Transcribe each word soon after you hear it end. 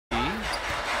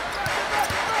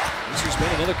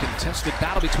been another contested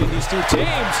battle between these two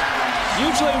teams.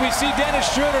 Usually we see Dennis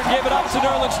Schroeder give it up to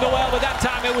Nerlens Noel, but that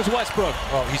time it was Westbrook.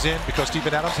 Well, he's in because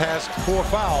Steven Adams has 4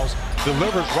 fouls,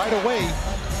 delivers right away.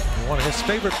 One of his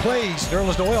favorite plays,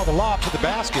 Nerlens Noel, the lob to the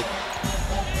basket.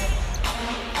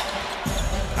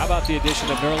 How about the addition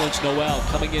of Nerlens Noel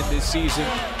coming in this season,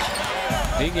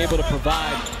 being able to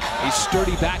provide a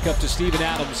sturdy backup to Steven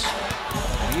Adams.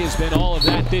 And he has been all of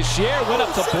that this year. Went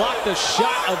up to block the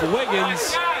shot of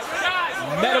Wiggins.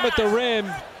 Met him at the rim.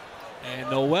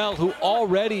 And Noel, who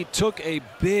already took a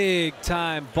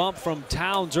big-time bump from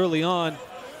Towns early on,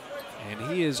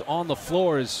 and he is on the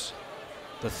floor as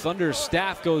the Thunder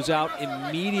staff goes out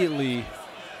immediately.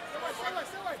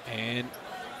 And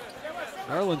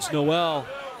Nerlens Noel,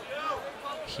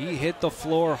 he hit the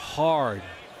floor hard.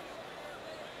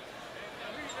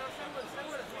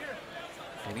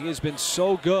 And he has been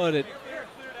so good at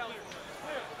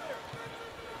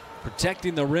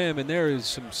protecting the rim, and there is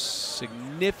some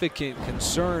significant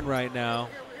concern right now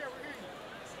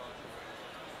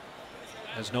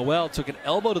as Noel took an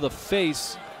elbow to the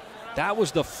face. That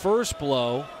was the first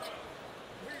blow.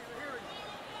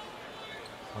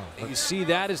 And you see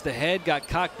that as the head got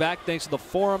cocked back thanks to the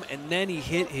forearm, and then he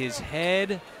hit his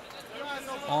head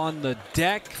on the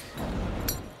deck.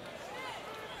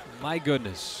 My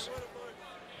goodness.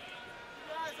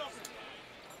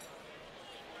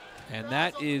 And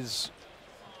that is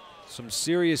some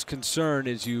serious concern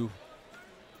as you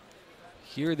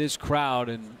hear this crowd,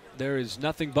 and there is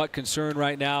nothing but concern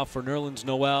right now for Nerlens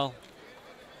Noel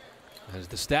as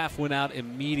the staff went out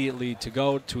immediately to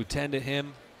go to attend to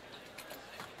him,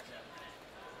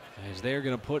 as they're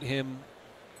going to put him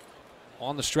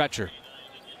on the stretcher.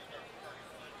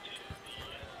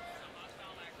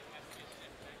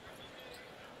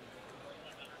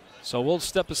 So we'll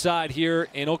step aside here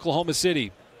in Oklahoma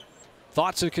City.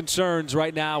 Thoughts and concerns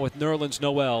right now with Nerlens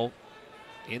Noel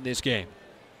in this game.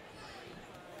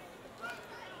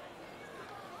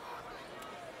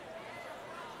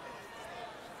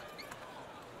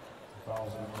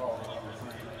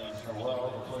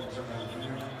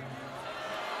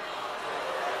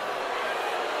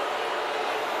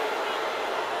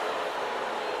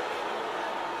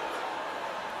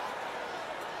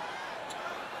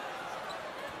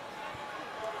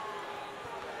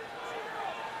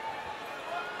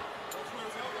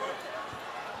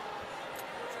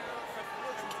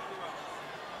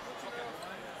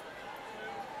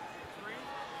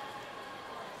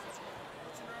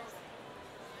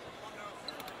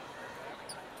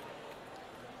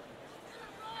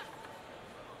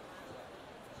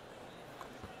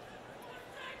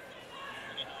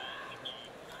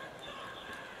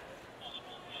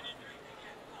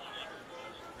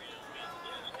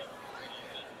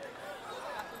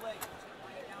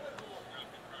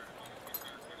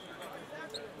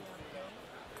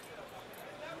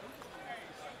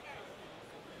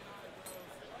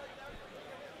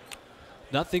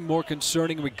 Nothing more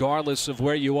concerning, regardless of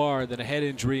where you are, than a head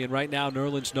injury. And right now,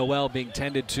 Nerlens Noel being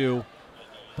tended to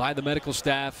by the medical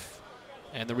staff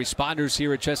and the responders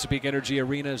here at Chesapeake Energy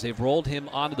Arena as they've rolled him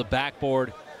onto the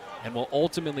backboard and will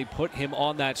ultimately put him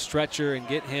on that stretcher and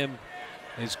get him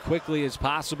as quickly as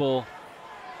possible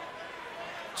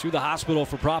to the hospital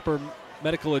for proper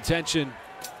medical attention,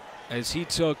 as he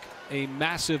took a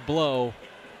massive blow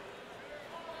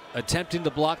attempting to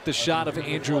block the shot of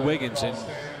Andrew Wiggins. And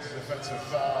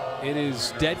it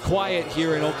is dead quiet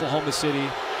here in Oklahoma City,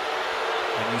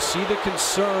 and you see the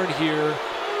concern here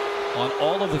on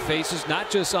all of the faces,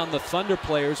 not just on the Thunder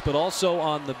players, but also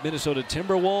on the Minnesota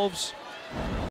Timberwolves.